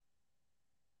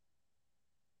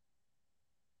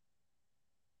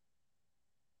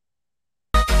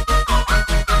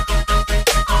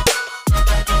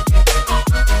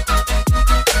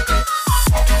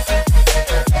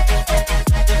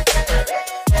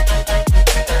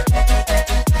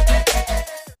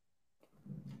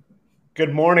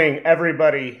Good morning,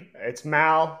 everybody. It's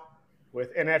Mal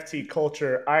with NFT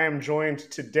Culture. I am joined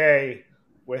today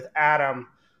with Adam,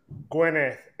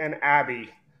 Gwyneth, and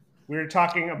Abby. We're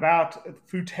talking about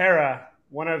Futera,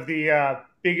 one of the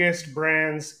biggest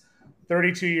brands,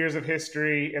 32 years of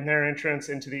history in their entrance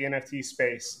into the NFT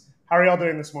space. How are y'all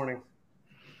doing this morning?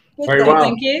 Good, Very thank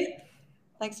well. you.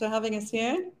 Thanks for having us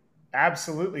here.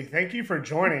 Absolutely. Thank you for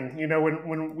joining.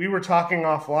 When we were talking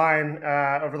offline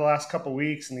over the last couple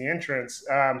weeks in the entrance,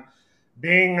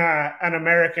 being an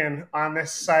American on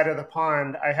this side of the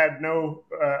pond, I had no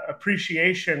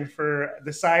appreciation for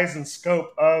the size and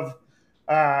scope of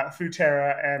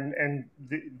Futera and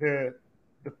the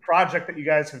project that you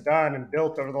guys have done and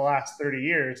built over the last 30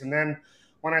 years. And then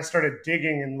when I started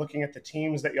digging and looking at the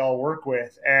teams that y'all work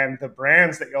with and the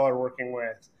brands that y'all are working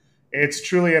with, it's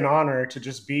truly an honor to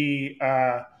just be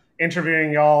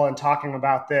interviewing y'all and talking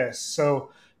about this.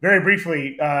 So very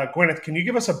briefly, Gwyneth, can you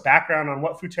give us a background on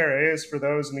what Futera is for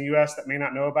those in the U.S. that may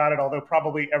not know about it, although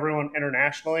probably everyone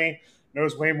internationally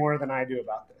knows way more than I do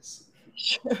about this?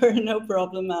 Sure, no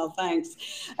problem, Al.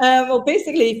 Thanks. Well,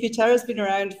 basically, Futera has been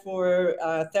around for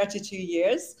 32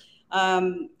 years.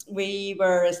 We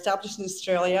were established in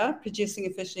Australia, producing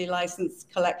officially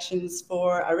licensed collections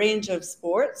for a range of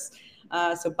sports.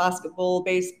 So basketball,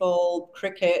 baseball,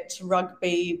 cricket,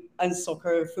 rugby, and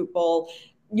soccer, football,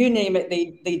 you name it,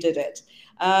 they did it.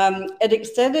 It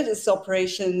extended its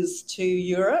operations to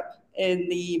Europe in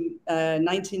the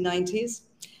 1990s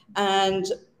and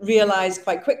realized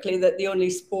quite quickly that the only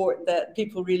sport that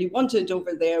people really wanted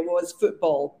over there was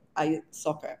football,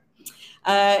 soccer.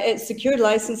 It secured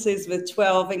licenses with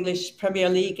 12 English Premier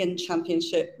League and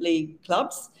Championship League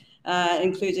clubs,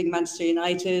 including Manchester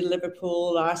United,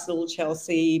 Liverpool, Arsenal,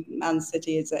 Chelsea, Man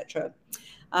City, etc.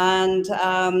 And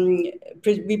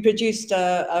we produced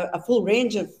a full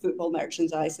range of football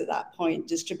merchandise at that point,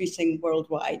 distributing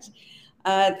worldwide.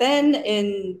 Then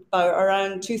in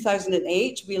around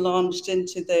 2008, we launched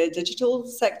into the digital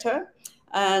sector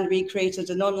and we created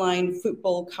an online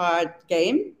football card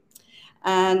game.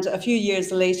 And a few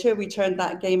years later, we turned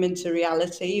that game into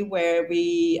reality where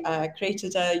we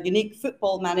created a unique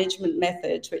football management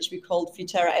method, which we called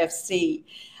Futera FC.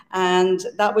 And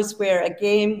that was where a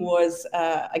game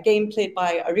played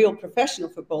by a real professional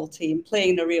football team playing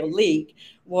in a real league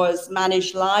was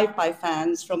managed live by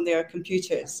fans from their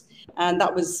computers. And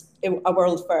that was a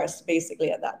world first, basically,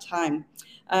 at that time.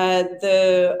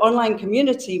 The online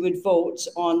community would vote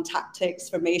on tactics,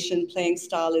 formation, playing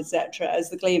style, etc., as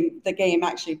the game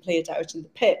actually played out in the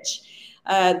pitch.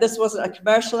 This wasn't a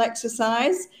commercial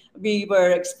exercise. We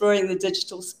were exploring the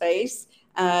digital space.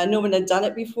 No one had done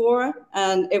it before,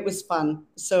 and it was fun.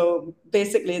 So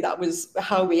basically, that was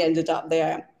how we ended up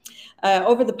there.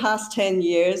 Over the past 10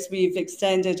 years, we've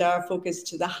extended our focus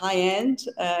to the high end,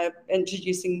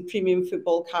 introducing premium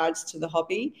football cards to the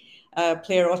hobby,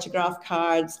 player autograph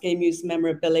cards, game used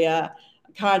memorabilia,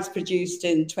 cards produced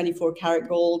in 24 karat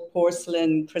gold,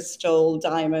 porcelain, crystal,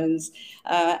 diamonds.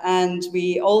 And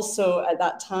we also, at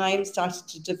that time, started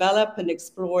to develop and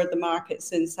explore the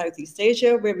markets in Southeast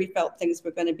Asia, where we felt things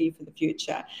were going to be for the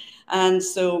future. And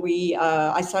so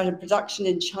I started production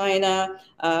in China,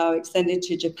 extended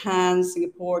to Japan,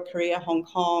 Singapore, Korea, Hong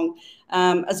Kong,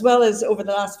 as well as over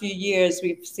the last few years,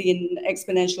 we've seen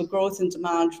exponential growth in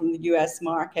demand from the US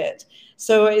market.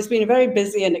 So it's been a very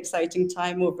busy and exciting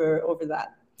time over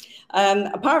that.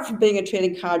 Apart from being a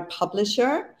trading card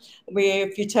publisher,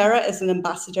 Futera is an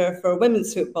ambassador for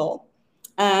women's football.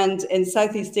 And in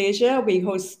Southeast Asia, we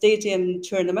host stadium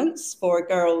tournaments for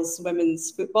girls'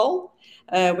 women's football,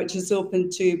 which is open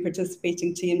to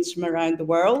participating teams from around the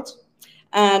world.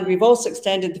 And we've also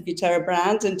extended the Futera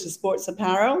brand into sports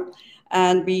apparel.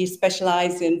 And we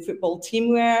specialize in football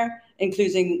teamwear,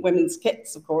 including women's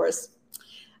kits, of course.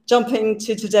 Jumping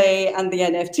to today and the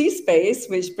NFT space,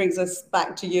 which brings us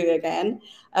back to you again,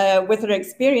 with our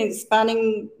experience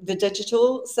spanning the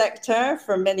digital sector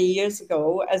from many years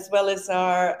ago, as well as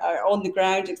our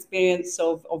on-the-ground experience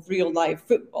of real life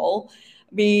football,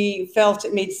 we felt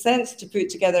it made sense to put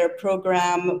together a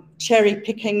program cherry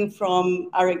picking from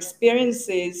our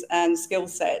experiences and skill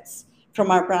sets from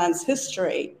our brand's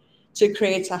history to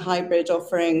create a hybrid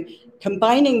offering,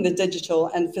 combining the digital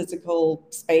and physical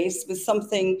space with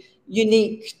something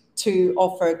unique to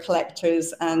offer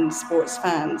collectors and sports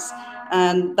fans.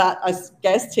 And that, I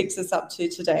guess, takes us up to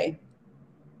today.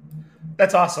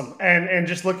 That's awesome. And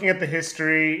just looking at the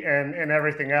history and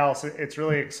everything else, it's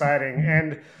really exciting.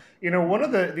 And one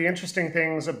of the interesting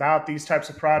things about these types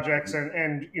of projects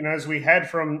and as we head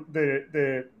from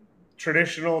the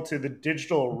traditional to the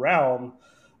digital realm,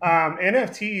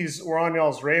 NFTs were on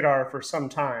y'all's radar for some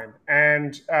time,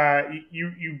 and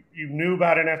you knew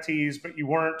about NFTs, but you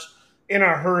weren't in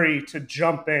a hurry to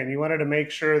jump in. You wanted to make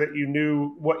sure that you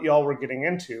knew what y'all were getting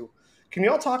into. Can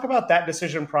y'all talk about that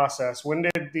decision process? When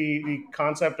did the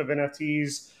concept of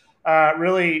NFTs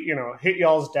really, hit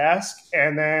y'all's desk,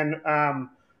 and then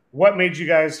what made you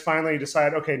guys finally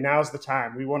decide, okay, now's the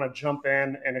time. We want to jump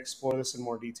in and explore this in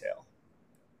more detail?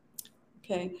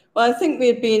 Okay. Well, I think we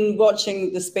had been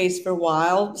watching the space for a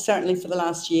while, certainly for the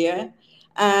last year,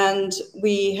 and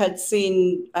we had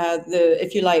seen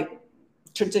if you like,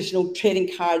 traditional trading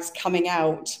cards coming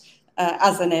out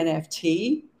as an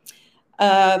NFT.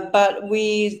 But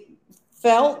we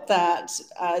felt that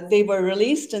they were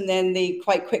released and then they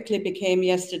quite quickly became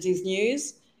yesterday's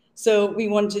news. So we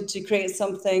wanted to create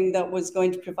something that was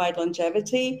going to provide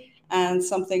longevity and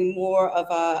something more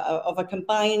of a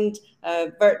combined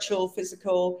virtual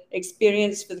physical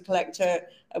experience for the collector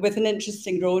with an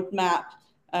interesting roadmap,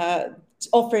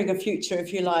 offering a future,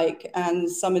 if you like, and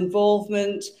some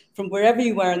involvement from wherever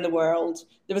you were in the world.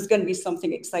 There was going to be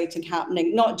something exciting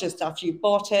happening, not just after you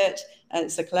bought it and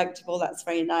it's a collectible, that's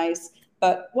very nice,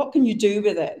 but what can you do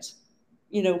with it?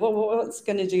 What's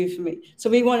going to do for me? So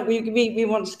we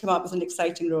wanted to come up with an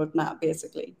exciting roadmap,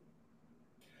 basically.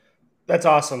 That's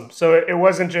awesome. So it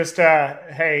wasn't just,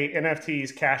 hey,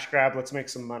 NFTs, cash grab, let's make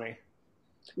some money.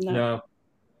 No.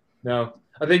 No.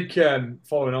 I think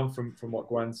following on from what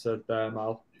Gwen said there,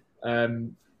 Mal, I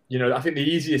think the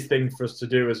easiest thing for us to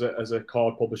do as a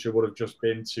card publisher would have just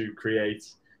been to create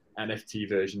NFT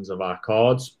versions of our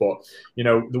cards. But,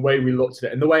 the way we looked at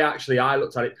it, and the way actually I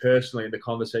looked at it personally in the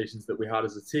conversations that we had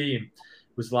as a team,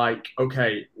 was like,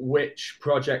 okay, which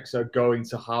projects are going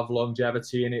to have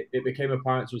longevity? And it became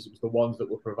apparent to us it was the ones that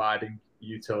were providing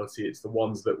utility. It's the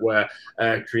ones that were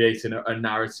creating a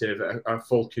narrative, a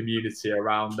full community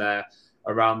around their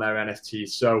NFTs.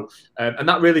 So, and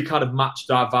that really kind of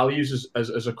matched our values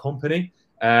as a company.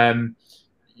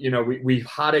 We've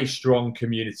had a strong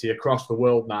community across the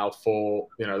world now for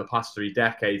the past 3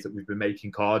 decades that we've been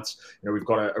making cards. We've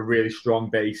got a really strong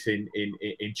base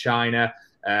in China.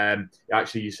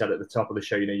 Actually, you said at the top of the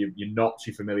show, you're not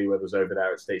too familiar with us over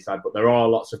there at Stateside, but there are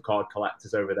lots of card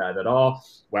collectors over there that are.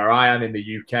 Where I am in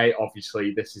the UK,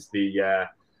 obviously, this is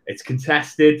it's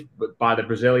contested by the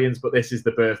Brazilians, but this is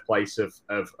the birthplace of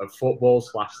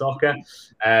football/soccer.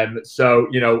 So,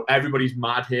 everybody's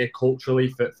mad here culturally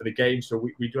for the game. So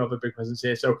we do have a big presence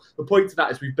here. So the point to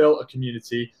that is we built a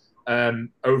community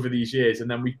over these years, and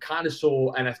then we kind of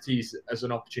saw NFTs as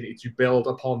an opportunity to build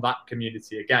upon that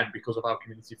community again because of how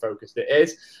community focused it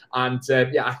is. And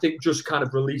I think just kind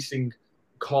of releasing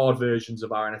card versions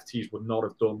of our NFTs would not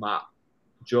have done that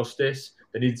justice.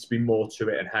 There needs to be more to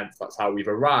it, and hence that's how we've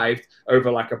arrived over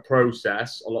like a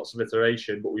process, lots of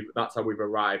iteration, but that's how we've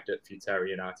arrived at Futera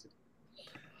United.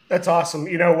 That's awesome.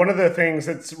 One of the things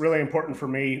that's really important for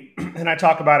me, and I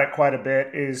talk about it quite a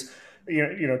bit, is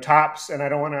Topps, and I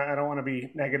don't want to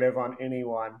be negative on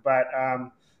anyone, but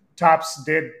Topps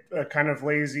did a kind of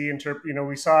lazy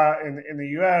we saw in the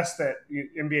US that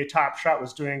NBA Top Shot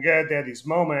was doing good. They had these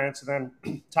moments, and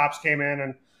then Topps came in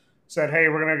and said, hey,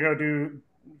 we're going to go do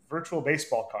virtual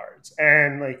baseball cards,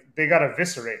 and they got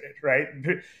eviscerated, right?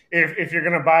 If you're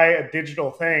going to buy a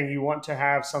digital thing, you want to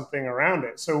have something around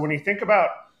it. So when you think about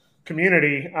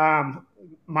community,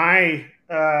 my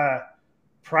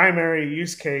primary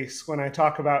use case when I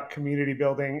talk about community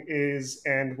building is,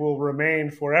 and will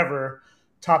remain forever,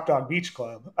 Top Dog Beach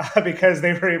Club, because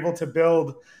they were able to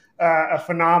build a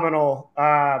phenomenal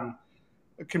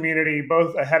community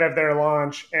both ahead of their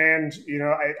launch, and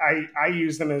I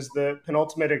use them as the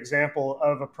penultimate example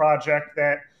of a project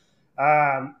that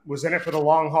was in it for the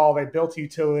long haul. They built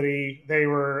utility. They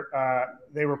were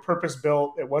purpose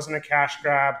built. It wasn't a cash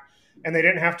grab, and they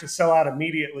didn't have to sell out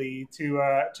immediately to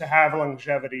have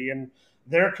longevity. And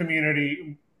their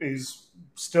community is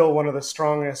still one of the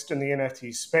strongest in the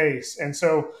NFT space. And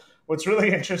so what's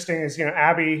really interesting is,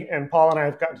 Abby and Paul and I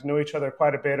have gotten to know each other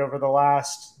quite a bit over the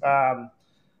last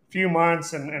few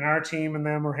months, and our team and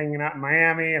them were hanging out in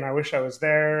Miami, and I wish I was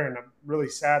there, and I'm really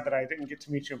sad that I didn't get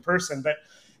to meet you in person. But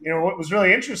what was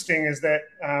really interesting is that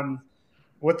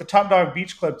what the Top Dog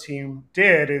Beach Club team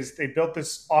did is they built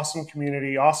this awesome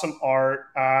community, awesome art,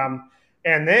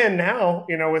 and then now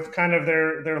with kind of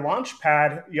their launch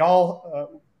pad,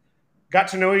 y'all got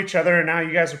to know each other, and now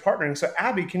you guys are partnering. So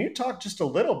Abby, can you talk just a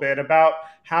little bit about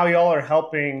how y'all are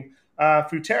helping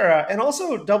Futera, and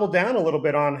also double down a little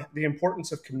bit on the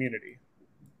importance of community?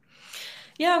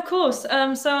 Yeah, of course. So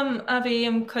I'm Abby.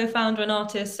 I'm co-founder and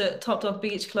artist at Top Dog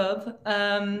Beach Club.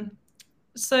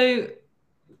 So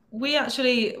we had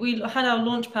our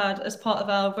launchpad as part of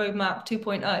our roadmap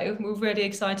 2.0. We're really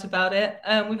excited about it.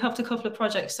 We've helped a couple of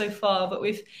projects so far, but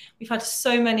we've had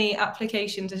so many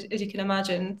applications, as you can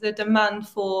imagine. The demand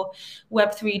for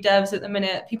Web3 devs at the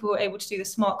minute, people who are able to do the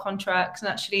smart contracts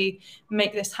and actually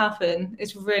make this happen,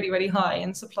 is really, really high,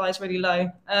 and supply is really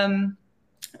low.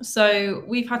 So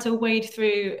we've had to wade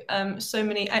through so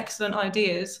many excellent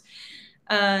ideas,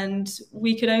 and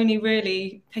we could only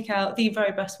really pick out the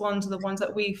very best ones, or the ones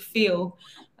that we feel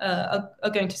are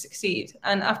going to succeed.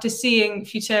 And after seeing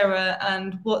Futera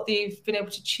and what they've been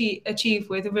able to achieve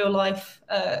with real life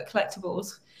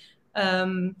collectibles,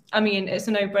 I mean, it's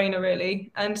a no-brainer,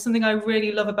 really. And something I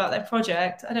really love about their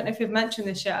project, I don't know if you've mentioned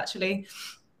this yet, actually,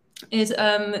 is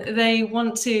they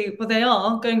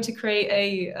are going to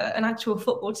create an actual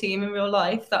football team in real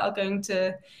life that are going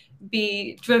to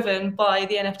be driven by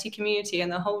the NFT community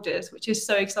and their holders, which is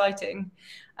so exciting.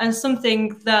 And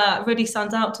something that really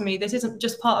stands out to me, this isn't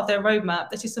just part of their roadmap,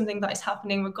 this is something that is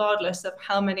happening regardless of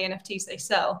how many NFTs they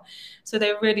sell. So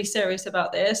they're really serious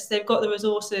about this. They've got the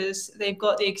resources, they've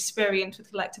got the experience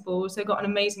with collectibles, they've got an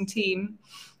amazing team,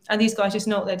 and these guys just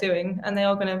know what they're doing, and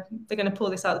they're gonna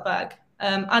pull this out of the bag.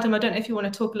 Adam, I don't know if you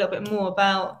want to talk a little bit more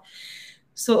about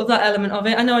sort of that element of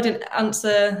it. I know I didn't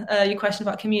answer your question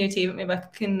about community, but maybe I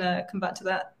can come back to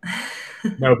that.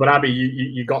 No, but Abby,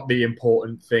 you got the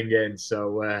important thing in,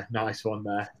 so nice one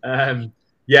there.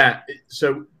 Yeah,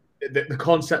 so the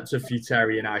concept of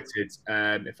Futera United,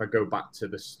 if I go back to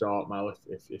the start, Mal,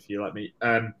 if you let me,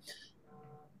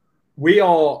 we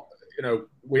are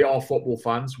football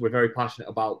fans. We're very passionate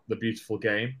about the beautiful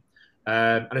game.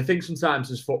 And I think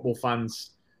sometimes as football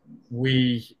fans,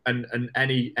 we and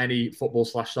any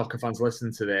football/soccer fans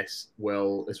listening to this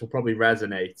will probably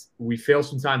resonate. We feel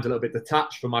sometimes a little bit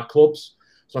detached from our clubs.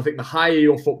 So I think the higher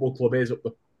your football club is up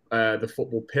the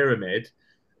football pyramid,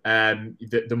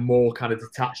 the more kind of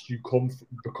detached you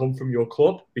become from your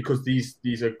club, because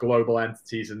these are global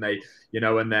entities, and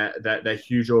they're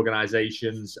huge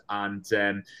organizations, and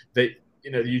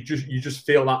you just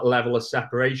feel that level of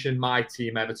separation. My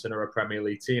team, Everton, are a Premier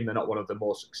League team. They're not one of the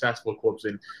more successful clubs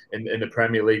in the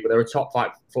Premier League, but they're a top 5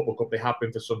 football club. They have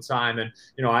been for some time, and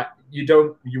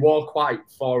you are quite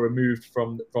far removed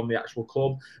from the actual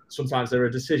club. Sometimes there are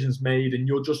decisions made, and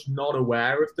you're just not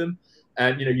aware of them.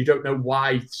 And you don't know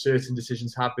why certain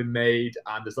decisions have been made,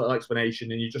 and there's little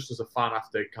explanation, and you just as a fan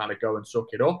have to kind of go and suck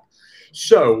it up.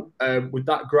 So with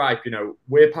that gripe,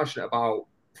 we're passionate about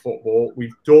football.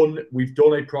 We've done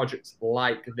a project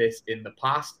like this in the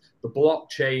past. The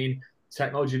blockchain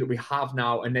technology that we have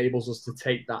now enables us to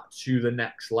take that to the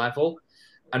next level.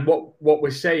 And what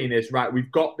we're saying is, right,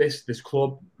 we've got this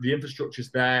club, the infrastructure's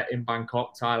there in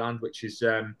Bangkok, Thailand, which is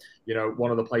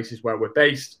one of the places where we're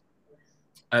based.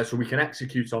 So we can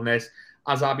execute on this.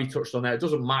 As Abby touched on there, it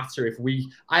doesn't matter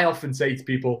I often say to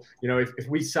people, if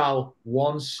we sell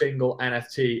one single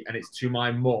NFT and it's to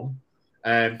my mum,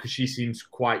 because she seems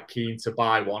quite keen to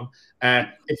buy one.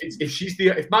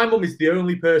 If my mum is the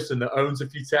only person that owns a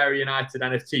Futera United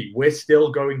NFT, we're still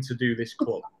going to do this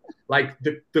club. Like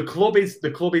the club is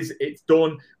it's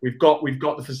done. We've got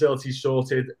the facilities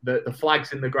sorted. The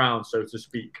flag's in the ground, so to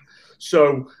speak.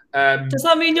 So does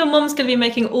that mean your mum's going to be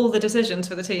making all the decisions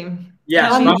for the team?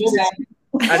 Yes. And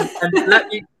let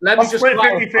me just split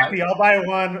 50-50. I'll buy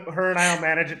one. Her and I'll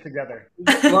manage it together.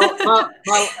 Well,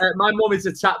 my mum is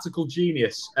a tactical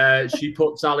genius. She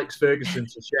puts Alex Ferguson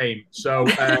to shame. So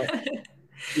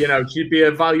she'd be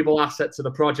a valuable asset to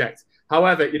the project.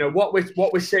 However, what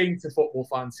we're saying to football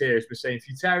fans here is we're saying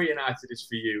Futera United is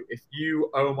for you. If you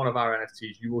own one of our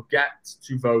NFTs, you will get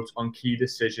to vote on key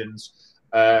decisions.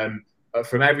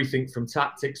 From everything from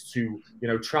tactics to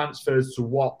transfers to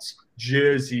what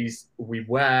jerseys we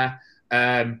wear,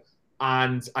 and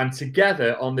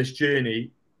together on this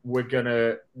journey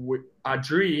our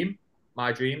dream.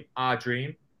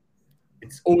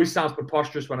 It always sounds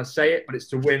preposterous when I say it, but it's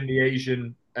to win the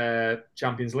Asian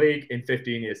Champions League in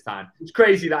 15 years' time. It's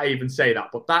crazy that I even say that,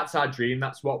 but that's our dream.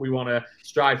 That's what we want to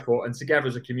strive for, and together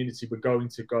as a community, we're going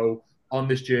to go on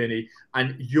this journey,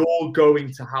 and you're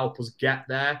going to help us get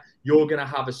there. You're going to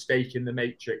have a stake in the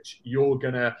matrix. You're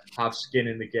going to have skin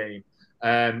in the game.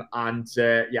 I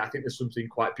think there's something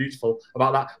quite beautiful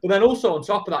about that. But then also on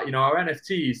top of that, our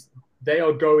NFTs, they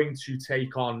are going to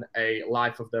take on a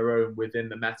life of their own within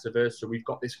the metaverse. So we've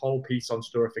got this whole piece on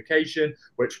storification,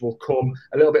 which will come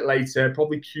a little bit later,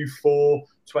 probably Q4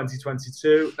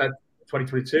 2022.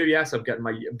 2022, yes, I'm getting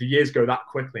the years go that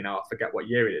quickly now. I forget what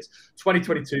year it is.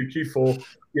 2022 Q4.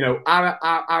 Our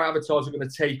avatars are going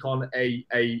to take on a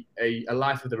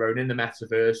life of their own in the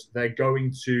metaverse. They're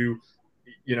going to,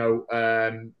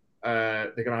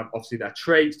 they're going to have obviously their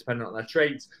traits, depending on their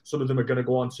traits. Some of them are going to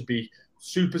go on to be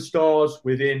superstars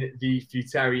within the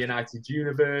Futera United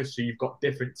universe. So you've got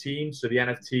different teams. So the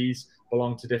NFTs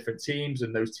belong to different teams,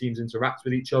 and those teams interact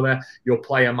with each other. Your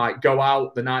player might go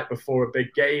out the night before a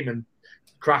big game and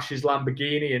crash his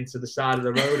Lamborghini into the side of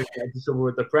the road and get into trouble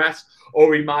with the press,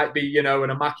 or he might be, you know, an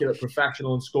immaculate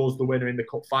professional and scores the winner in the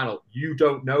cup final. You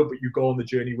don't know, but you go on the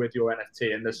journey with your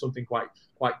NFT, and there's something quite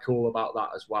cool about that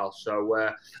as well. So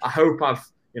I hope I've,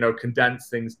 you know, condensed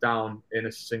things down in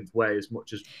a succinct way as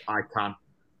much as I can.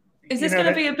 Is this going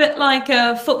to be a bit like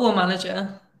a Football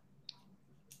Manager?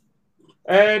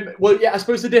 Well, yeah, I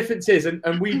suppose the difference is,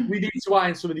 and we need to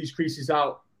iron some of these creases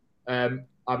out,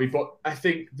 Abby, but I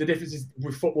think the difference is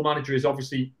with Football Manager is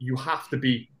obviously you have to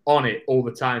be on it all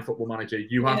the time. Football Manager,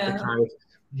 you have to kind of,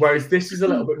 whereas this is a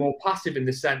little bit more passive in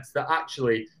the sense that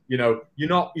actually, you know, you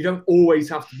don't always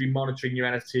have to be monitoring your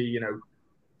NFT, you know,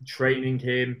 training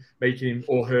him, making him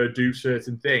or her do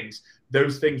certain things.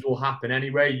 Those things will happen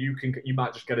anyway. You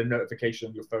might just get a notification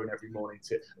on your phone every morning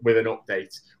with an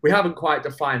update. We haven't quite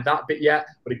defined that bit yet,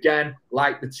 but again,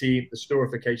 like the team, the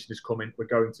storification is coming. We're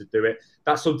going to do it.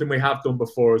 That's something we have done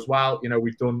before as well. You know,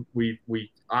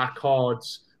 our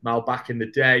cards now back in the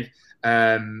day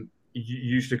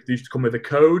used to come with a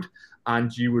code,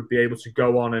 and you would be able to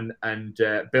go on and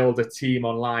build a team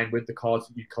online with the cards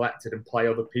that you collected and play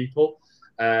other people.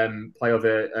 Play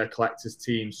other collectors'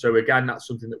 teams. So again, that's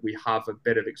something that we have a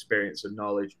bit of experience and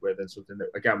knowledge with, and something that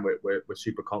again we're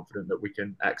super confident that we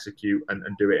can execute and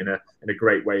do it in a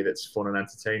great way that's fun and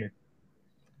entertaining.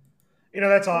 You know,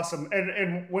 that's awesome.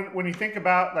 And when you think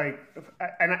about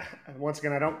once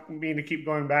again, I don't mean to keep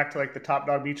going back to like the Top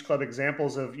Dog Beach Club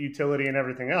examples of utility and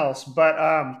everything else, but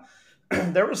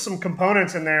there was some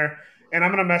components in there. And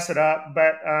I'm going to mess it up,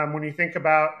 but when you think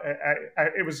about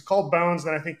it was called Bones,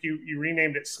 then I think you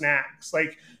renamed it Snacks.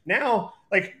 Like now,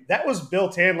 like that was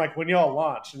built in like when y'all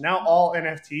launched, and now all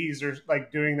NFTs are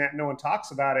like doing that. No one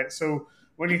talks about it. So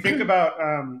when you think about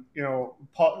you know,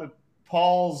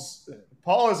 Paul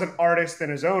is an artist in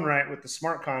his own right with the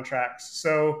smart contracts.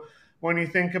 So when you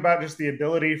think about just the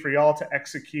ability for y'all to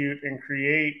execute and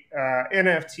create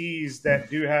NFTs that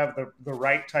do have the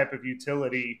right type of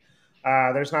utility.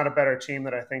 There's not a better team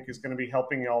that I think is going to be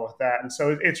helping y'all with that. And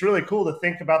so it's really cool to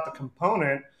think about the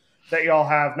component that y'all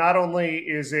have. Not only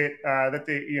is it that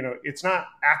it's not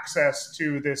access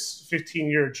to this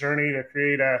 15-year journey to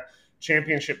create a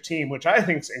championship team, which I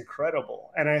think is incredible.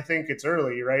 And I think it's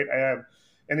early, right?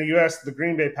 In the U.S., the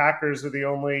Green Bay Packers are the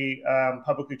only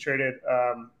publicly traded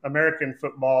American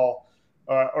football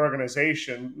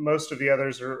organization. Most of the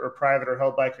others are private or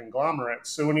held by conglomerates.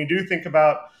 So when you do think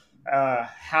about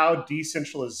how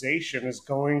decentralization is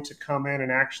going to come in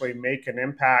and actually make an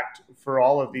impact for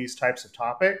all of these types of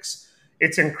topics,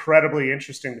 it's incredibly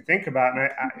interesting to think about.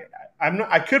 And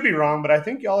I could be wrong, but I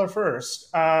think y'all are first.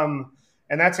 And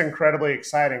that's incredibly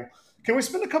exciting. Can we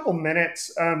spend a couple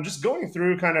minutes just going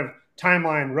through kind of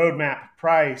timeline, roadmap,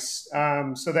 price,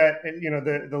 so that, you know,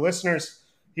 the listeners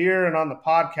here and on the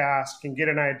podcast can get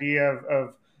an idea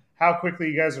of how quickly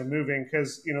you guys are moving,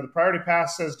 because, you know, the priority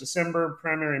pass says December,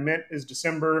 primary mint is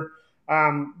December.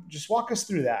 Just walk us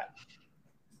through that.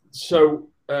 So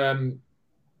the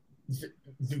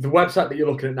website that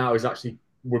you're looking at now is actually,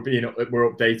 we're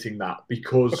updating that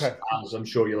because, as I'm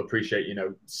sure you'll appreciate, you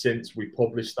know, since we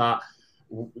published that,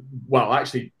 well,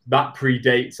 actually, that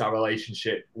predates our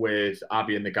relationship with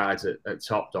Abby and the guys at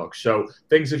Top Dog. So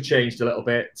things have changed a little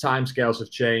bit. Timescales have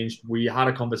changed. We had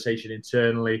a conversation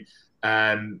internally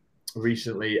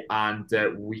recently, and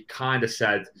we kind of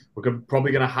said we're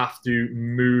probably going to have to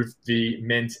move the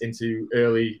mint into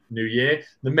early new year.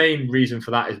 The main reason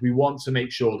for that is we want to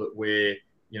make sure that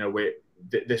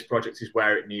this project is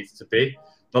where it needs to be.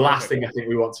 The last thing I think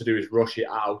we want to do is rush it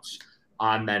out,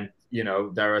 and then, you know,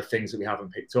 there are things that we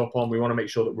haven't picked up on. We want to make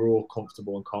sure that we're all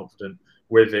comfortable and confident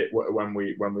with it when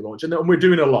we launch, and we're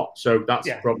doing a lot, so that's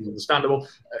probably understandable.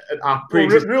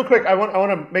 Real quick, I want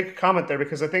to make a comment there,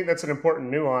 because I think that's an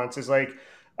important nuance. Is like,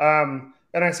 and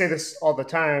I say this all the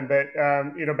time, but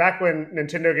you know, back when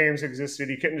Nintendo games existed,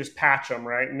 you couldn't just patch them,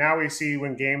 right? And now we see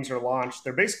when games are launched,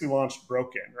 they're basically launched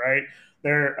broken, right?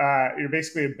 You're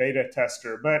basically a beta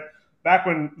tester, but back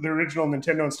when the original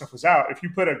Nintendo and stuff was out, if you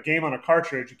put a game on a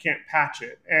cartridge, you can't patch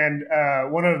it. And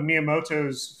one of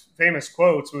Miyamoto's famous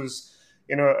quotes was,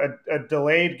 you know, a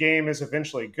delayed game is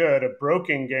eventually good. A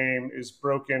broken game is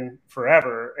broken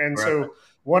forever. And so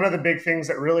one of the big things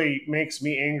that really makes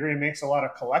me angry and makes a lot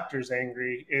of collectors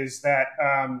angry is that,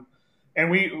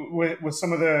 and with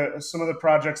some of the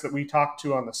projects that we talked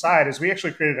to on the side, is we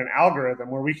actually created an algorithm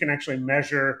where we can actually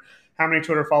measure how many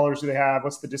Twitter followers do they have?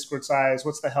 What's the Discord size?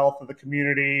 What's the health of the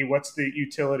community? What's the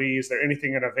utility? Is there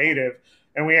anything innovative?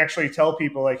 And we actually tell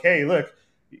people like, hey, look,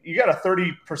 you got a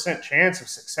 30% chance of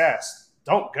success.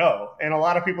 Don't go. And a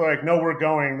lot of people are like, no, we're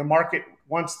going. The market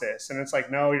wants this. And it's like,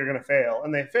 no, you're going to fail.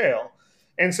 And they fail.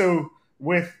 And so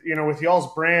with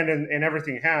y'all's brand and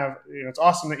everything you have, it's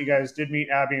awesome that you guys did meet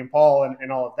Abby and Paul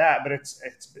and all of that. But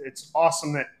it's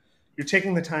awesome that you're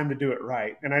taking the time to do it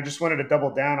right. And I just wanted to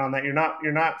double down on that. You're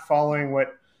not following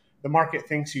what the market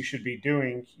thinks you should be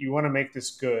doing. You want to make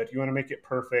this good. You want to make it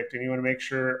perfect. And you want to make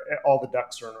sure all the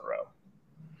ducks are in a row.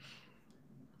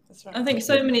 That's right. I think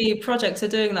so many projects are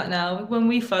doing that now. When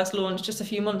we first launched just a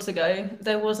few months ago,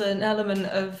 there was an element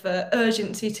of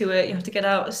urgency to it. You have to get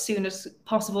out as soon as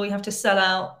possible. You have to sell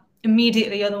out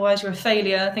immediately, otherwise you're a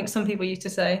failure, I think some people used to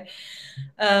say.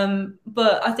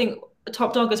 But I think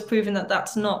Top Dog has proven that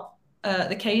that's not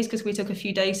the case, because we took a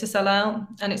few days to sell out,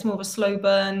 and it's more of a slow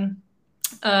burn.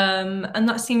 And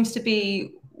that seems to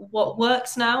be what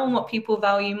works now and what people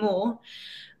value more.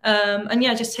 And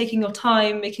yeah, just taking your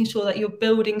time, making sure that you're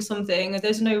building something.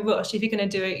 There's no rush. If you're going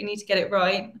to do it, you need to get it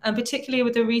right. And particularly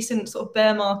with the recent sort of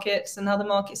bear markets and how the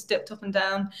market's dipped up and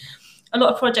down, a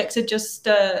lot of projects are just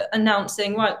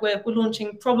announcing, right, we're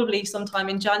launching probably sometime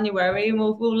in January, and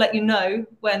we'll let you know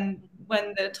when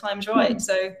the time's right.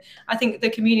 So I think the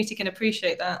community can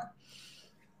appreciate that.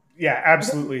 Yeah,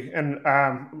 absolutely. And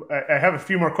I have a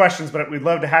few more questions, but we'd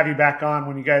love to have you back on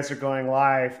when you guys are going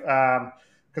live.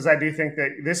 Because I do think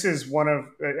that this is one of,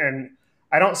 and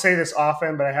I don't say this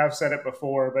often, but I have said it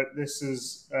before, but this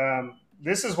is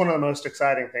one of the most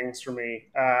exciting things for me.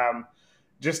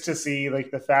 Just to see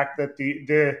like the fact that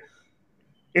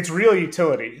it's real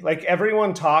utility. Like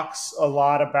everyone talks a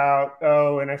lot about,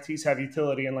 oh, NFTs have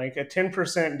utility, and like a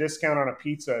 10% discount on a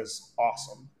pizza is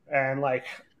awesome. And like,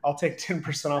 I'll take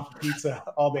 10% off a pizza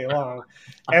all day long.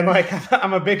 And like,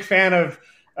 I'm a big fan of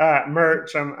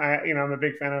merch. I'm a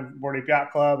big fan of Bored Ape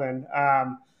Yacht Club, and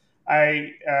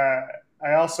I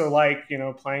also like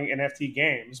playing NFT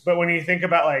games. But when you think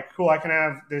about like, cool, I can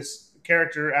have this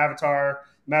character avatar,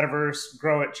 metaverse,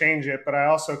 grow it, change it, but I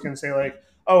also can say like,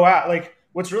 oh wow, like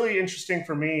what's really interesting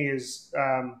for me is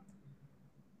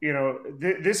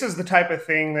this is the type of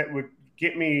thing that would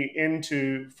get me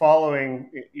into following,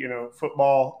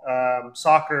 football,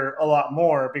 soccer a lot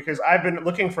more, because I've been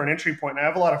looking for an entry point. I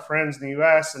have a lot of friends in the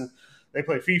US and they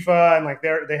play FIFA and like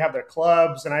they have their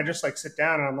clubs, and I just like sit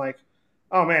down and I'm like,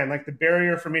 oh man, like the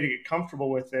barrier for me to get comfortable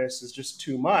with this is just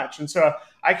too much. And so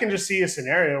I can just see a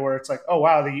scenario where it's like, oh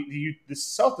wow, the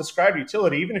self-described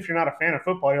utility, even if you're not a fan of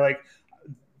football, you're like,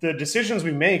 the decisions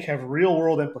we make have real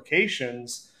world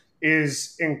implications,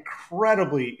 is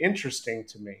incredibly interesting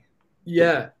to me.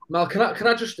 Yeah, Mal, can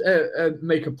I just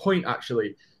make a point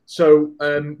actually? So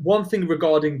one thing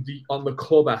regarding on the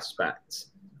club aspect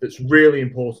that's really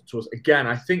important to us. Again,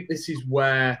 I think this is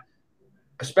where,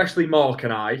 especially Mark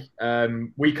and I,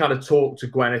 we kind of talk to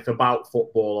Gwyneth about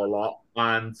football a lot,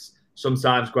 and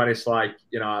sometimes Gwyneth's like,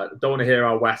 I don't want to hear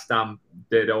how West Ham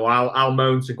did, or I'll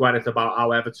moan to Gwyneth about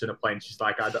how Everton are playing. She's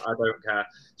like, I don't care.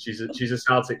 She's a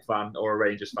Celtic fan or a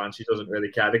Rangers fan. She doesn't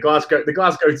really care. The Glasgow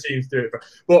teams do it.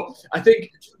 But I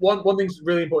think one thing that's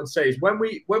really important to say is when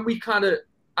we kind of,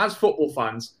 as football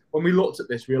fans, when we looked at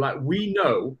this, we were like, we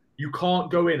know you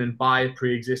can't go in and buy a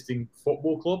pre-existing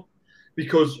football club,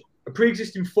 because a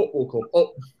pre-existing football club,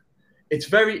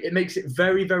 it makes it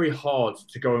very, very hard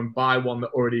to go and buy one that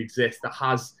already exists, that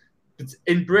has,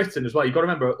 in Britain as well. You've got to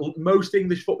remember, most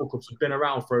English football clubs have been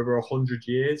around for over 100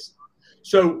 years.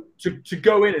 So to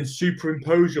go in and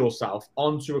superimpose yourself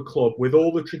onto a club with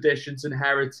all the traditions and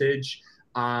heritage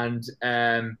and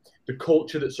the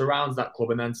culture that surrounds that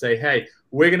club, and then say, hey,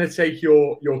 we're going to take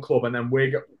your club, and then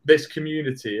this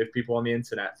community of people on the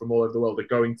internet from all over the world are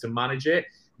going to manage it.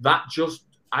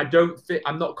 I'm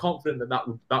not confident that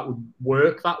would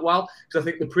work that well, because I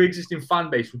think the pre-existing fan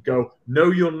base would go,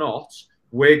 no, you're not.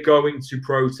 We're going to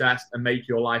protest and make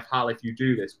your life hell if you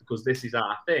do this, because this is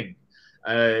our thing.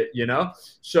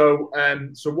 So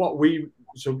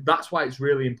that's why it's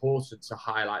really important to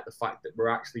highlight the fact that we're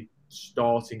actually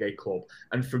starting a club.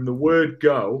 And from the word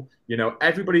go,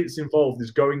 everybody that's involved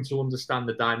is going to understand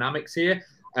the dynamics here.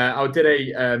 I did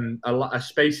a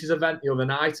Spaces event the other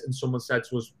night, and someone said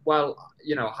to us, well,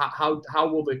 how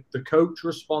will the coach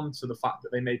respond to the fact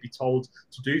that they may be told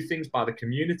to do things by the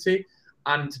community?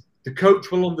 And the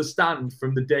coach will understand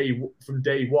from day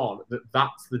one that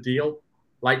that's the deal.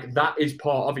 Like, that is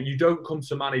part of it. You don't come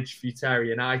to manage Futera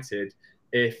United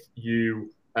if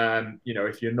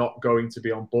if you're not going to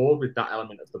be on board with that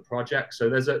element of the project. So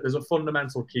there's a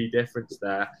fundamental key difference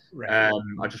there. Right.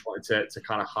 I just wanted to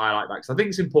kind of highlight that, because I think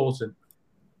it's important.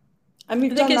 And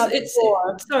we've done that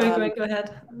before. Sorry, go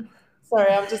ahead.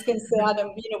 Sorry, I was just going to say,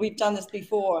 Adam, you know, we've done this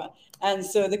before. And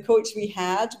so the coach we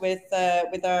had with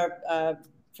our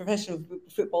professional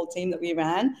football team that we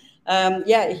ran,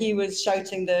 yeah, he was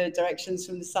shouting the directions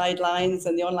from the sidelines,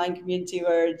 and the online community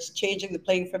were changing the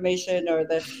playing formation or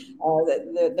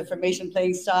the formation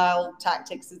playing style,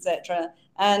 tactics, etc.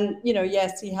 And, you know,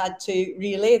 yes, he had to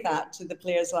relay that to the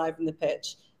players live on the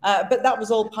pitch. But that was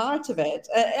all part of it.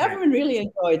 Everyone really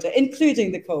enjoyed it,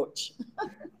 including the coach.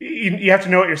 You have to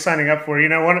know what you're signing up for. You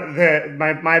know, one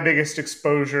of my biggest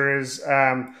exposure is,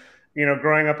 you know,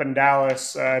 growing up in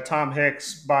Dallas. Tom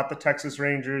Hicks bought the Texas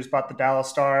Rangers, bought the Dallas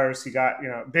Stars. He got, you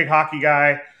know, big hockey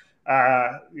guy.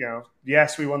 You know,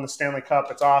 yes, we won the Stanley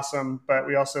Cup. It's awesome, but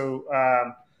we also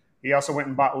he also went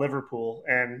and bought Liverpool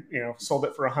and, you know, sold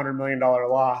it for $100 million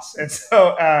loss. And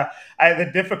so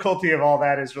the difficulty of all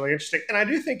that is really interesting. And I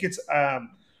do think it's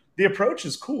the approach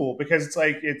is cool because it's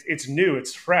like it's new,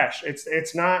 it's fresh.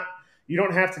 It's not, you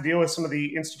don't have to deal with some of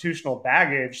the institutional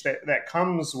baggage that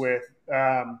comes with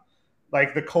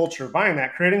like the culture buying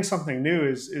that. Creating something new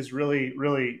is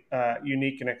really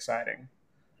unique and exciting.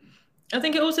 I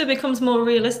think it also becomes more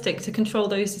realistic to control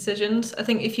those decisions. I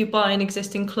think if you buy an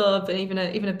existing club and even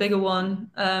a bigger one,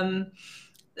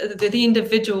 the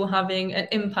individual having an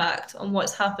impact on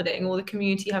what's happening or the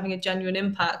community having a genuine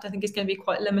impact, I think is going to be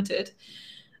quite limited.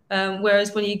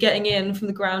 Whereas when you're getting in from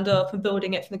the ground up and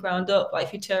building it from the ground up,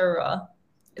 like Futera,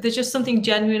 there's just something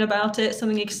genuine about it,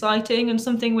 something exciting, and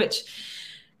something which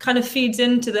kind of feeds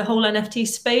into the whole NFT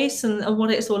space and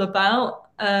what it's all about.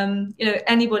 You know,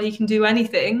 anybody can do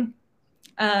anything.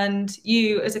 And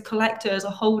you as a collector, as a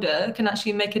holder, can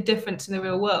actually make a difference in the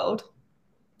real world.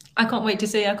 I can't wait to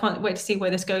see where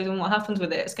this goes and what happens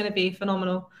with it. It's going to be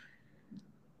phenomenal.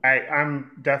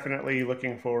 I'm definitely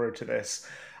looking forward to this.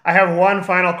 I have one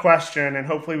final question, and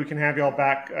hopefully we can have you all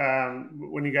back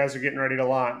when you guys are getting ready to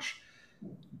launch.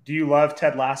 Do you love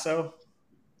Ted Lasso?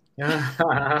 We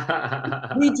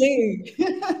do.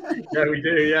 Yeah, we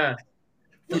do. Yeah.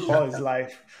 Football is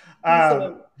life.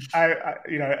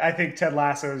 I think Ted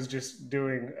Lasso is just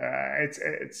doing.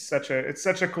 It's such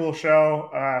a cool show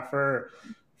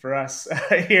for us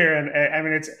here, and I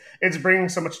mean it's bringing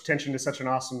so much attention to such an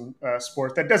awesome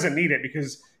sport that doesn't need it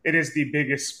because it is the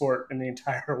biggest sport in the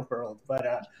entire world.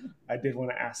 But I did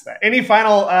want to ask that. Any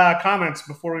final comments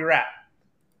before we wrap?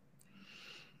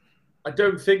 I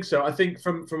don't think so. I think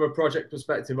from a project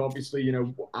perspective, obviously, you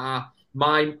know,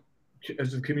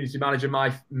 as a community manager,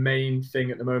 my main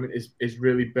thing at the moment is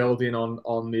really building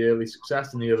on the early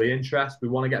success and the early interest. We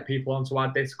want to get people onto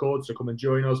our Discord, so come and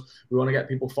join us. We want to get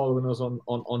people following us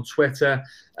on Twitter.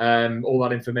 All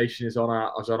that information is on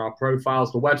our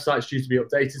profiles. The website's due to be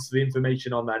updated, so the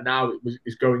information on there now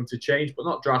is going to change, but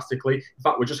not drastically. In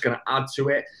fact, we're just going to add to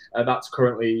it. That's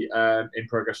currently in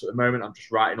progress at the moment. I'm just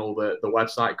writing all the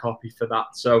website copy for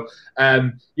that. So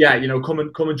yeah, you know, come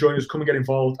and join us. Come and get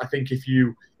involved. I think if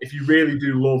you really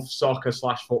do love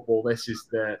soccer/football, this is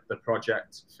the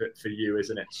project for you,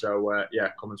 isn't it? So yeah,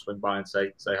 come and swing by and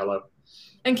say hello.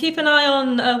 And keep an eye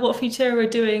on what Futera are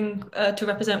doing to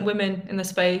represent women in the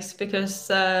space, because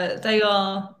they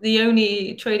are the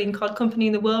only trading card company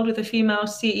in the world with a female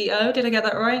CEO. Did I get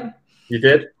that right? You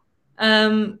did.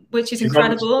 Which is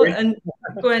incredible. And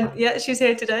Gwen, yeah, she's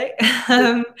here today.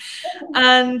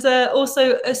 And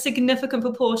also a significant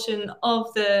proportion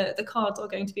of the cards are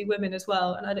going to be women as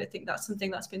well. And I don't think that's something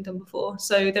that's been done before.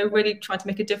 So they're really trying to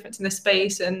make a difference in the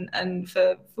space and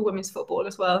for women's football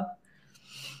as well.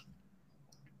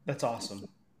 That's awesome.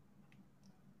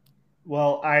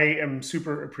 Well, I am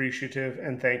super appreciative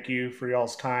and thank you for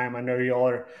y'all's time. I know y'all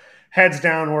are heads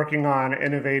down working on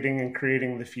innovating and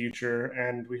creating the future,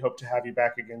 and we hope to have you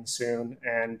back again soon.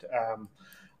 And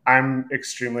I'm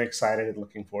extremely excited and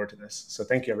looking forward to this. So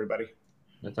thank you, everybody.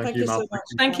 Thank you, Mal. So much.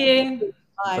 Thank you.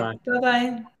 Bye.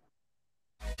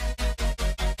 Bye-bye.